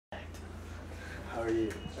How are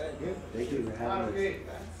you? Good. Thank you for having us.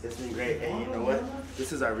 It's been great. Hey, you know what?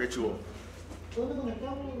 This is our ritual. No.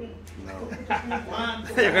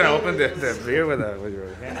 You're gonna open the beer with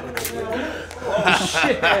your hand. Oh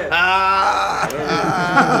shit!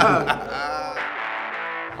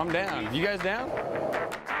 I'm down. You guys down?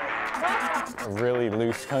 A really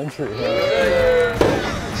loose country.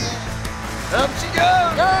 Up she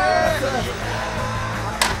goes!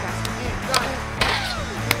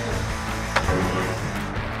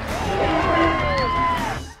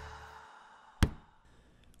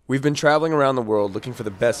 We've been traveling around the world looking for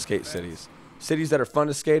the best skate cities. Cities that are fun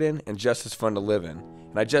to skate in and just as fun to live in.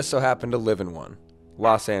 And I just so happen to live in one,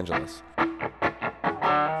 Los Angeles.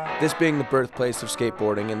 This being the birthplace of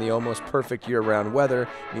skateboarding and the almost perfect year-round weather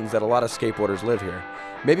means that a lot of skateboarders live here.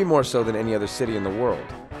 Maybe more so than any other city in the world.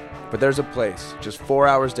 But there's a place just 4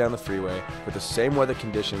 hours down the freeway with the same weather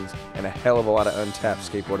conditions and a hell of a lot of untapped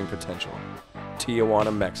skateboarding potential.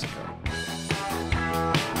 Tijuana, Mexico.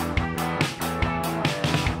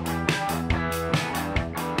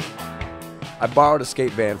 I borrowed a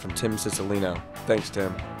skate van from Tim Cicilline. Thanks,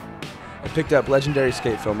 Tim. I picked up legendary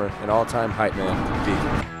skate filmer and all-time hype man,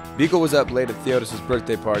 Beagle. Beagle was up late at Theodos's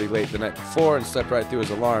birthday party late the night before and slept right through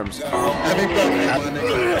his alarms.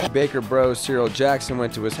 Baker bro Cyril Jackson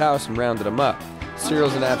went to his house and rounded him up.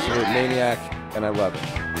 Cyril's an absolute maniac, and I love it.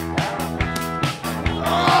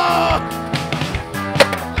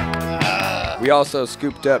 We also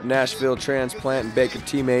scooped up Nashville transplant and Baker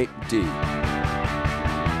teammate, Dee.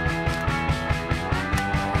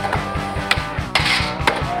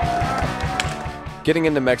 Getting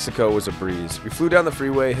into Mexico was a breeze. We flew down the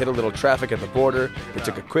freeway, hit a little traffic at the border, they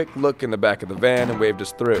took a quick look in the back of the van and waved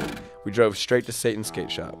us through. We drove straight to Satan's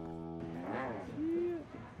Skate Shop.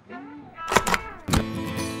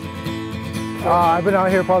 I've been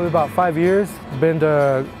out here probably about 5 years. Been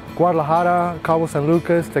to Guadalajara, Cabo San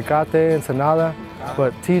Lucas, Tecate, Ensenada,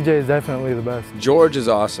 but TJ is definitely the best. George is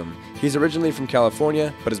awesome. He's originally from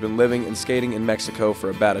California, but has been living and skating in Mexico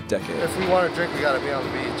for about a decade. If we want to drink, we gotta be on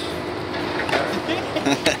the beach.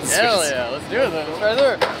 Hell yeah, let's do it then. It's right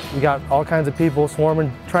there. You got all kinds of people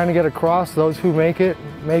swarming, trying to get across. Those who make it.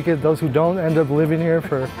 Those who don't end up living here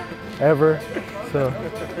forever. So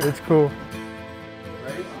it's cool.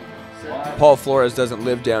 Paul Flores doesn't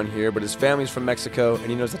live down here, but his family's from Mexico and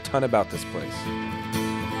he knows a ton about this place.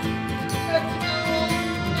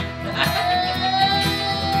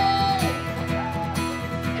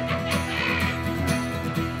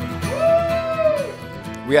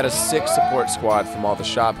 We had a sick support squad from all the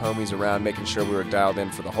shop homies around, making sure we were dialed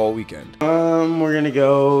in for the whole weekend. We're gonna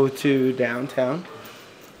go to downtown.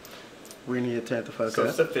 We're gonna get turned the fuck So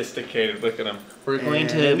up. sophisticated, look at them. We're going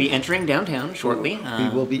to be entering downtown shortly. We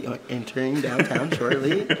will be entering downtown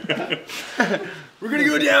shortly. We're gonna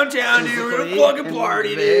go downtown, dude. We're gonna fucking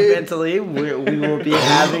party, dude. Eventually, we will be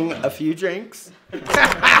having a few drinks.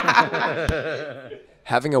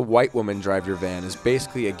 Having a white woman drive your van is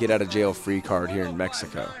basically a get-out-of-jail-free card here in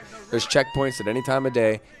Mexico. There's checkpoints at any time of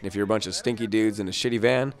day, and if you're a bunch of stinky dudes in a shitty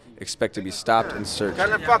van, expect to be stopped and searched.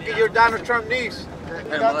 Tell him fucking you're Donald Trump niece.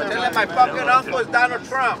 Tell him my fucking uncle is Donald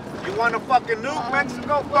Trump. You want to fucking nuke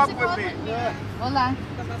Mexico? Fuck with me. Hola.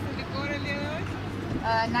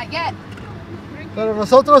 Not yet. Pero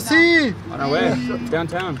nosotros sí. On our way,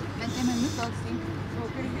 downtown. 20 minutos, sí.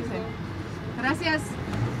 Gracias.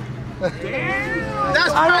 That's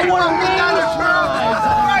right, fucking Donald Trump.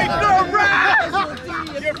 Right,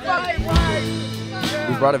 you're fucking right.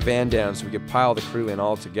 We brought a van down so we could pile the crew in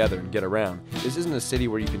all together and get around. This isn't a city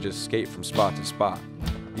where you can just skate from spot to spot.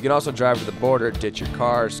 You can also drive to the border, ditch your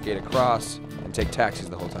car, skate across, and take taxis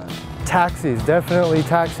the whole time. Taxis, definitely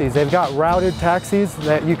taxis. They've got routed taxis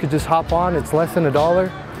that you could just hop on. It's less than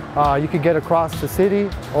 $1. You could get across the city,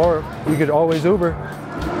 or you could always Uber.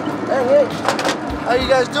 Hey, how you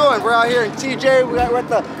guys doing? We're out here in TJ. We're at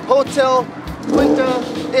the Hotel Quinta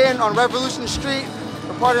Inn on Revolution Street.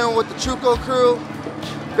 We're partying with the Chuco crew,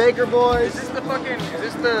 Baker boys. Is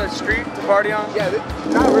this the street to party on? Yeah,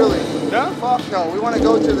 not really. No? Fuck no. We want to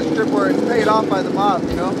go to the strip where it's paid off by the mob,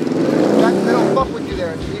 you know? They don't fuck with you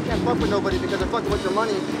there. You can't fuck with nobody because they're fucking with your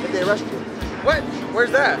money if they arrest you. What?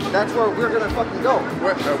 Where's that? That's where we're gonna fucking go.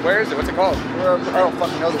 Where is it? What's it called? I don't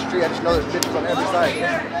fucking know the street. I just know there's bitches on every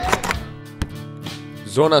side.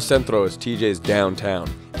 Zona Centro is TJ's downtown.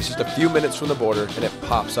 It's just a few minutes from the border and it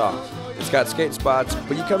pops off. It's got skate spots,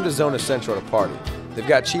 but you come to Zona Centro to party. They've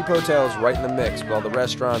got cheap hotels right in the mix with all the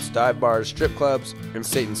restaurants, dive bars, strip clubs, and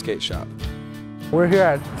Satan's Skate Shop. We're here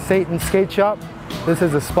at Satan's Skate Shop. This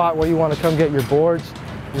is a spot where you want to come get your boards,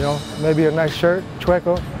 you know, maybe a nice shirt,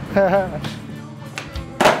 chueco.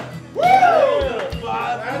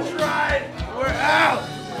 That's right. We're out.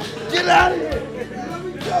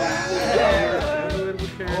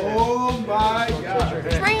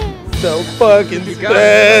 fucking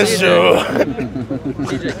special.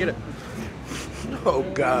 TJ, get it. Oh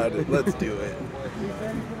God, let's do it.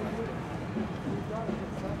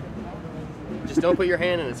 Just don't put your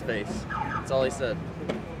hand in his face. That's all he said.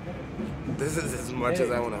 This is as much as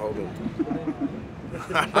I want to hold him.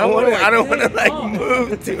 I don't want to like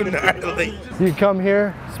move too gnarly. You can come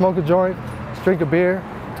here, smoke a joint, drink a beer,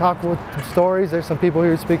 talk with stories. There's some people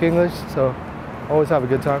here who speak English, so always have a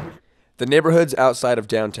good time. The neighborhoods outside of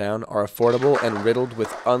downtown are affordable and riddled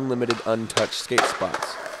with unlimited untouched skate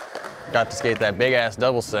spots. Got to skate that big ass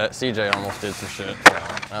double set. CJ almost did some shit. So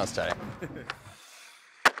that was tight.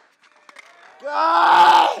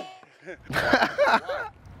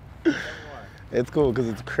 It's cool because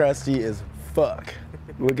it's crusty as fuck.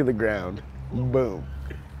 Look at the ground. Boom.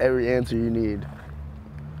 Every answer you need.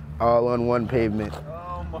 All on one pavement.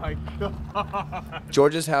 Oh my God.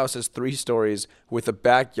 George's house is 3 stories with a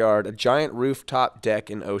backyard, a giant rooftop deck,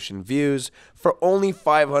 and ocean views for only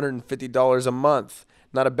 $550 a month.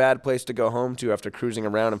 Not a bad place to go home to after cruising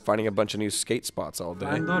around and finding a bunch of new skate spots all day.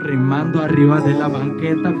 Rimando arriba de la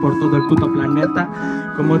banqueta por todo el puto planeta.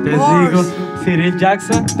 Como te digo, Cyril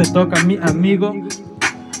Jackson, te toca mi amigo.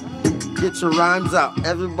 Get your rhymes out.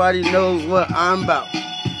 Everybody knows what I'm about.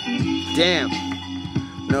 Damn.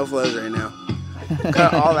 No flows right now.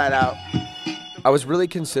 Cut all that out. I was really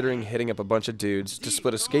considering hitting up a bunch of dudes to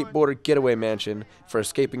split a skateboarder getaway mansion for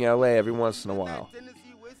escaping LA every once in a while.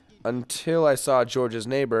 Until I saw George's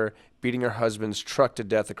neighbor beating her husband's truck to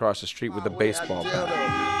death across the street with a baseball bat.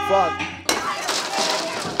 Fuck.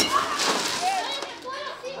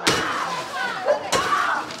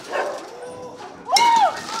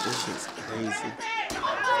 This is crazy.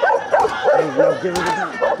 Hey, yo, give her the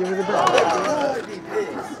bat. Give her the bat.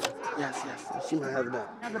 Yes, yes. She might have the bat.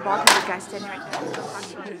 Now the bartender guy's standing right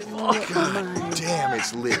there. God damn,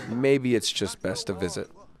 it's lit. Maybe it's just best to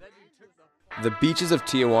visit. The beaches of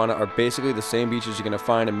Tijuana are basically the same beaches you're going to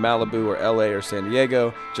find in Malibu or LA or San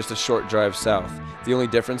Diego, just a short drive south. The only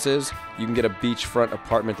difference is you can get a beachfront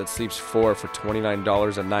apartment that sleeps 4 for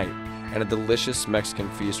 $29 a night, and a delicious Mexican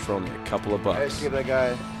feast for only a couple of I bucks. used to give that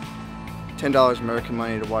guy $10 American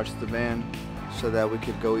money to watch the band so that we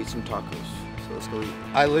could go eat some tacos. So let's go eat.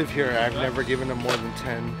 I live here. I've never given him more than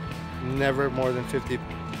 10, never more than 50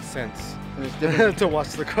 cents And it's different to watch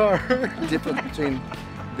the car. difference between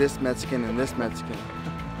this Mexican and this Mexican.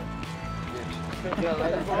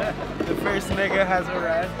 The first nigga has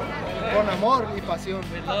arrived. Con amor y pasión.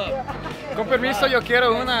 Con permiso, yo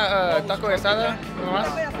quiero una taco de asada. ¿Uno más?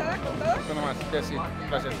 Uno más. Yes, sí.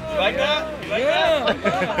 Gracias. You like that? You like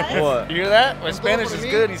that? What? You hear that? My Spanish is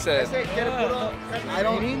good, he said. I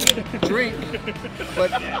don't drink,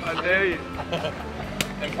 but I dare you.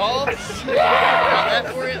 And Paul? Got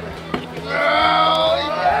that for you?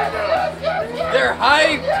 They're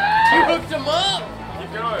hyped! You hooked them up!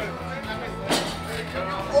 Keep going.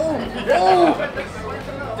 Oh!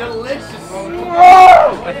 Delicious!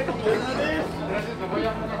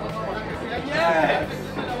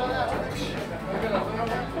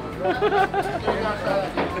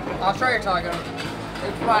 I'll try your taco.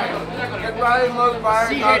 It's fine. It's probably the most fire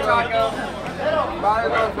CJ taco. Probably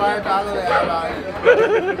the most fire taco they have out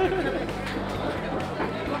here.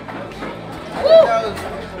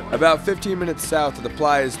 About 15 minutes south of the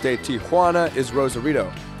Playas de Tijuana is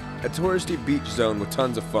Rosarito, a touristy beach zone with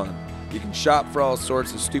tons of fun. You can shop for all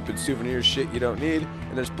sorts of stupid souvenir shit you don't need,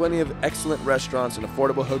 and there's plenty of excellent restaurants and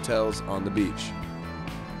affordable hotels on the beach.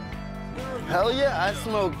 Hell yeah, I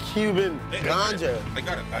smoke Cuban ganja. I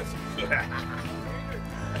got it, guys. I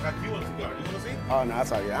got Cuban cigar. You want to see? Oh, no,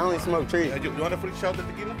 that's all good. I only smoke tree. You want a free shot of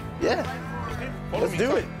tequila? Yeah. Let's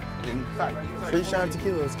do it. Free shot of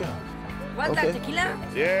tequila, let's go. What, Okay. that tequila?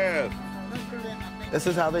 Yeah. This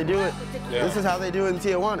is how they do it. Yeah. This is how they do it in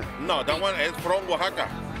Tijuana. No, that one is from Oaxaca.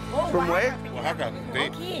 From where? Oaxaca.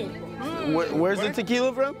 See? Where's the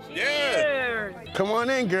tequila from? Yeah. Come on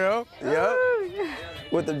in, girl. Yup.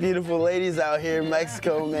 With the beautiful ladies out here in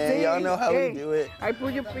Mexico, man. Y'all know how we do it. I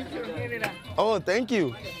put your picture here. Oh, thank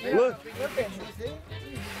you. Look.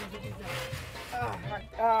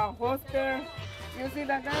 Hoster. You see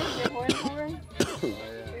that guy?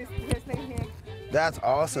 That's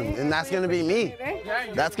awesome. And that's going to be me.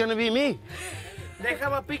 That's going to be me. They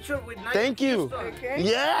have a picture with Niger. Thank you.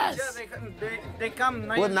 Yes. Yeah, they come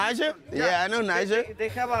Niger. With Niger? Yeah, I know Niger. They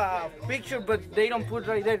have a picture, but they don't put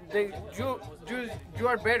right there. You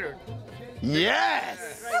are better.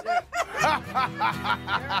 Yes.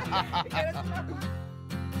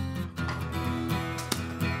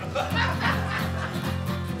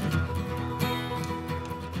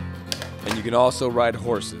 And You can also ride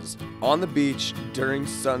horses on the beach during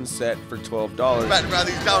sunset for $12. Right around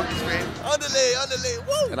these donkeys, man. Underlay,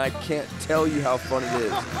 woo! And I can't tell you how fun it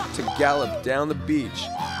is to gallop down the beach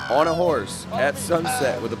on a horse at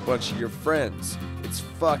sunset with a bunch of your friends. It's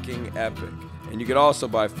fucking epic. And you can also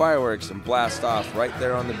buy fireworks and blast off right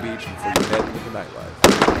there on the beach before you head into the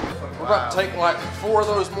nightlife. We're about to take like 4 of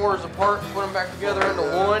those mortars apart and put them back together into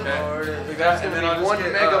one. That's going to be one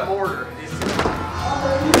mega mortar.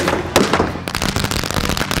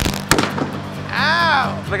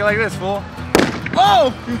 Ow! Look like this, fool.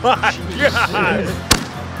 Oh my God!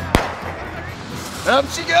 Up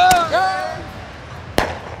she goes!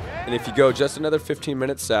 And if you go just another 15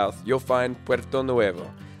 minutes south, you'll find Puerto Nuevo,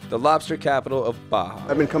 the lobster capital of Baja.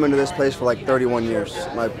 I've been coming to this place for like 31 years.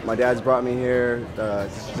 My dad's brought me here.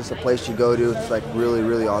 It's just a place you go to. It's like really,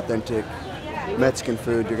 really authentic Mexican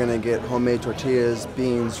food. You're gonna get homemade tortillas,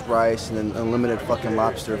 beans, rice, and then unlimited fucking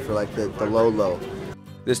lobster for like the low.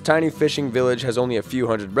 This tiny fishing village has only a few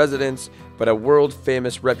hundred residents, but a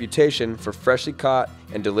world-famous reputation for freshly caught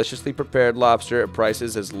and deliciously prepared lobster at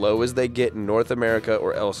prices as low as they get in North America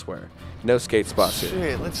or elsewhere. No skate spots here.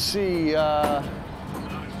 Shit, let's see. I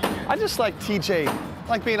just like TJ. I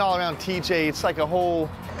like being all around TJ. It's like a whole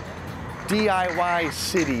DIY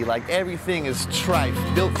city. Like everything is trife,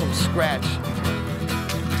 built from scratch.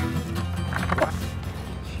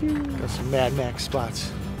 Got some Mad Max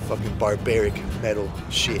spots. Fucking barbaric metal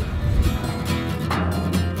shit.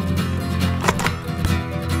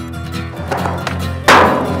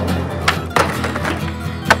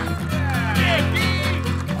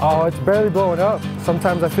 Oh, it's barely blowing up.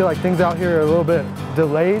 Sometimes I feel like things out here are a little bit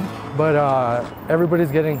delayed, but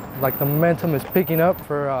everybody's getting, like the momentum is picking up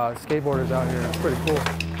for skateboarders out here. It's pretty cool.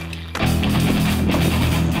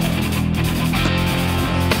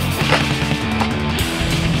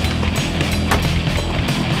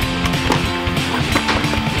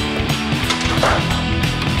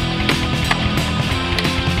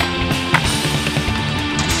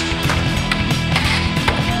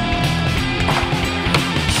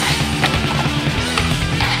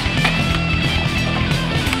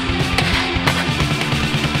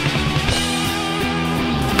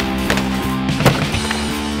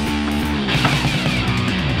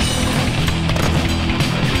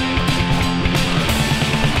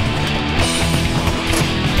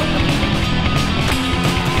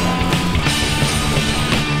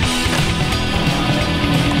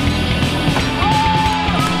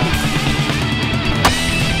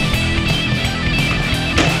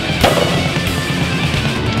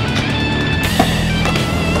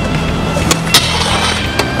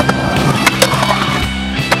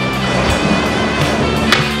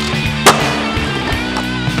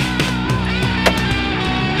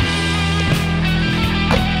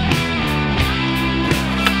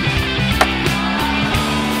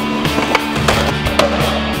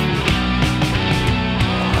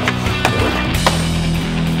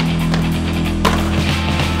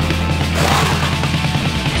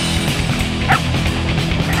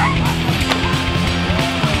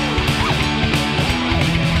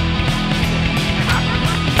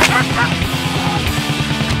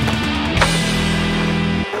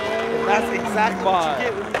 That's exactly what you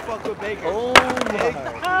get when you fuck with Baker. Oh my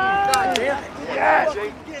God damn. Yes.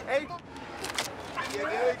 Hey.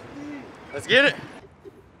 Let's get it.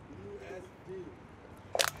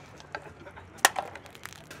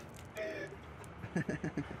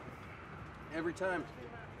 Every time.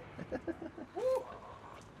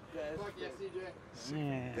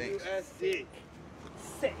 USD.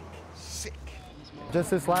 Sick. Just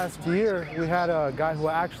this last year, we had a guy who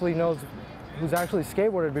actually who's actually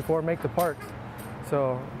skateboarded before make the parks.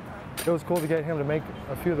 So it was cool to get him to make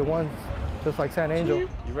a few of the ones, just like San Angel. You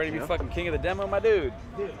ready to be fucking king of the demo, my dude?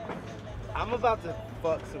 Dude, I'm about to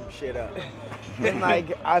fuck some shit up. And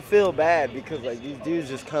like, I feel bad because like these dudes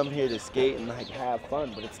just come here to skate and like have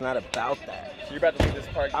fun, but it's not about that. So you're about to leave this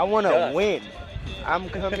park. I want to win. I'm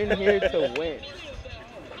coming here to win.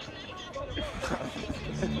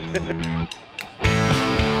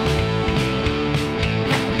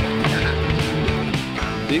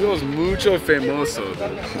 Beagle's mucho famoso,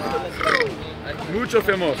 dude. Mucho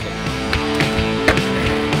famoso.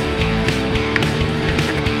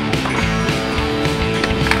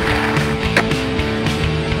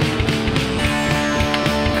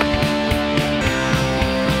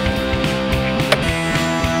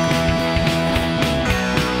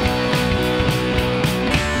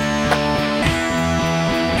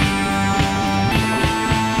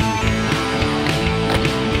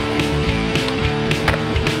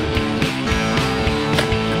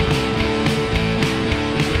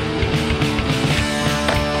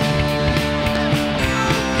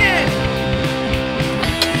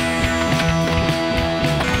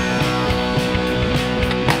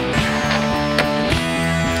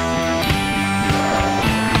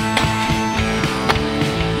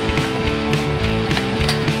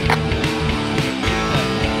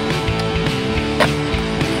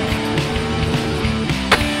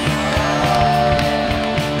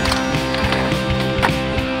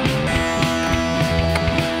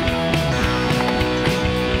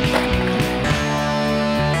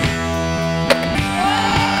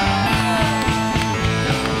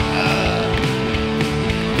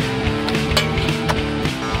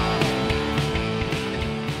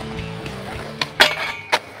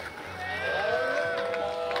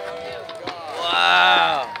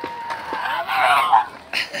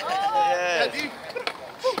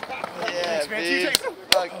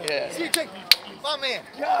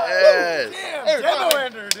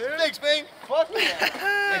 dude. Thanks, man. Fuck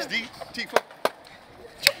yeah. Thanks, D. T. Fuck.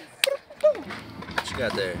 What you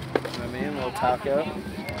got there? I mean, a little taco.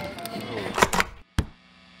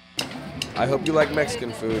 I hope you like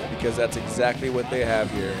Mexican food because that's exactly what they have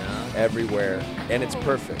here, everywhere, and it's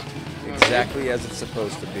perfect, exactly as it's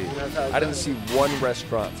supposed to be. I didn't see one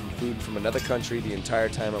restaurant from food from another country the entire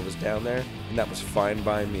time I was down there, and that was fine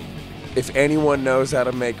by me. If anyone knows how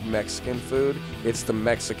to make Mexican food, it's the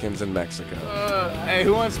Mexicans in Mexico. Hey,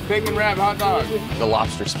 who wants bacon wrap hot dog? The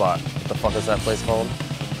Lobster Spot. What the fuck is that place called?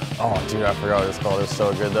 Oh, dude, I forgot what it's called. It was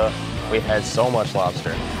so good, though. We had so much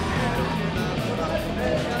lobster.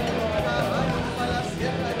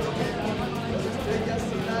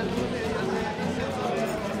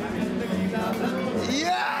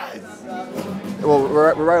 Well,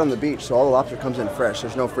 we're right on the beach, so all the lobster comes in fresh.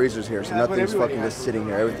 There's no freezers here, so nothing's fucking just sitting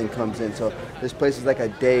here. Everything comes in. So this place is like a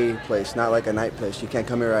day place, not like a night place. You can't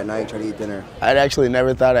come here at night and try to eat dinner. I'd actually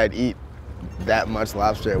never thought I'd eat that much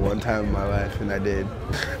lobster at one time in my life, and I did.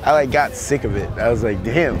 I like got sick of it. I was like,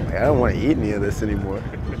 damn, I don't want to eat any of this anymore.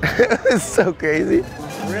 It's so crazy.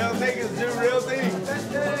 Real niggas do real things.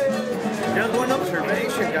 Just one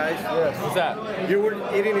observation, guys. What's that? You were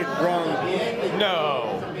eating it wrong.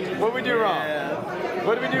 No. What we do wrong?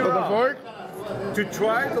 What did we do wrong? The fork? To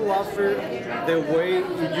try the lobster the way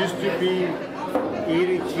it used to be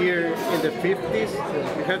eating here in the 50s,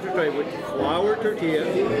 you have to try with flour tortilla.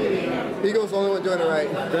 Beagle's the only one doing it right.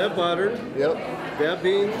 The butter. Yep. The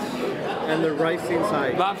beans and the rice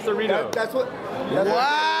inside. Lobsterito. That's what.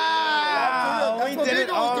 Wow! We did it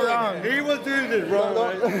all wrong. He was doing it wrong,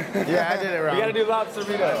 right? Yeah, I did it wrong. You gotta do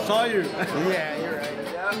lobsterito. I saw you. Yeah, you're right.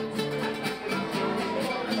 Yep.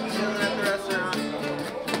 Chilling at the restaurant. The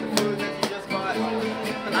food that you just bought. I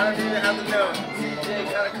don't even have the note.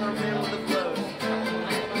 CJ gotta come in with the flow.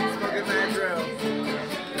 Smoking that drill.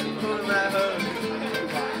 Pulling that hose.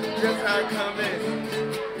 Just how I come in.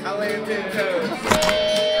 I land 10 toes.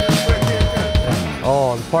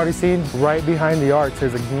 Oh, the party scene right behind the arch.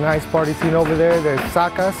 There's a nice party scene over there. There's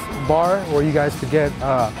Sacas bar where you guys could get,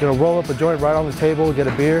 roll up a joint right on the table, get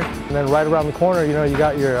a beer. And then right around the corner, you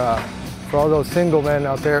got your, for all those single men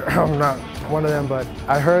out there, I'm not one of them, but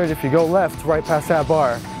I heard if you go left right past that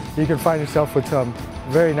bar, you can find yourself with some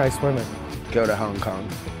very nice women. Go to Hong Kong.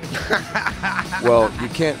 Well, you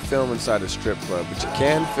can't film inside a strip club, but you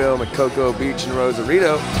can film at Cocoa Beach in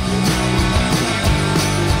Rosarito.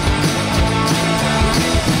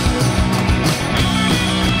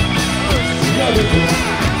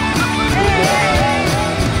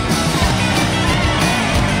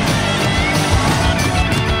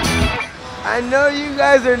 I know you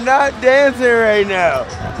guys are not dancing right now.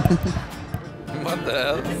 What the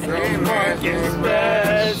hell?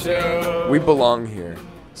 We belong here.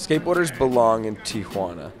 Skateboarders belong in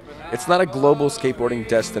Tijuana. It's not a global skateboarding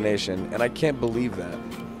destination, and I can't believe that.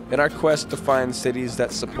 In our quest to find cities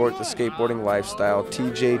that support the skateboarding lifestyle,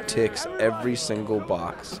 TJ ticks every single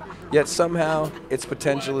box. Yet somehow, its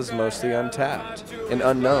potential is mostly untapped and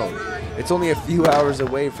unknown. It's only a few hours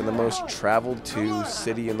away from the most traveled to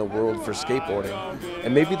city in the world for skateboarding,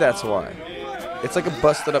 and maybe that's why. It's like a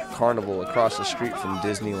busted up carnival across the street from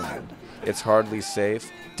Disneyland. It's hardly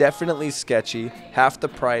safe, definitely sketchy, half the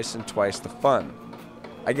price and twice the fun.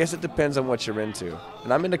 I guess it depends on what you're into,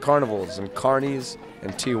 and I'm into carnivals and carnies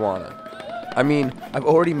and Tijuana. I mean, I've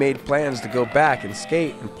already made plans to go back and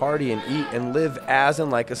skate and party and eat and live as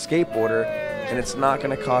and like a skateboarder, and it's not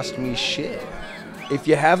gonna cost me shit. If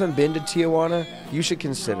you haven't been to Tijuana, you should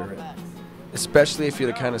consider it, especially if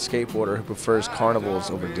you're the kind of skateboarder who prefers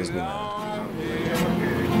carnivals over Disneyland.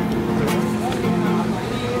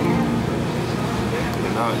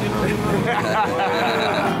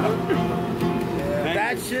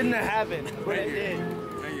 That shouldn't have happened, but it did.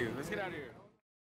 Thank you. Let's get out of here.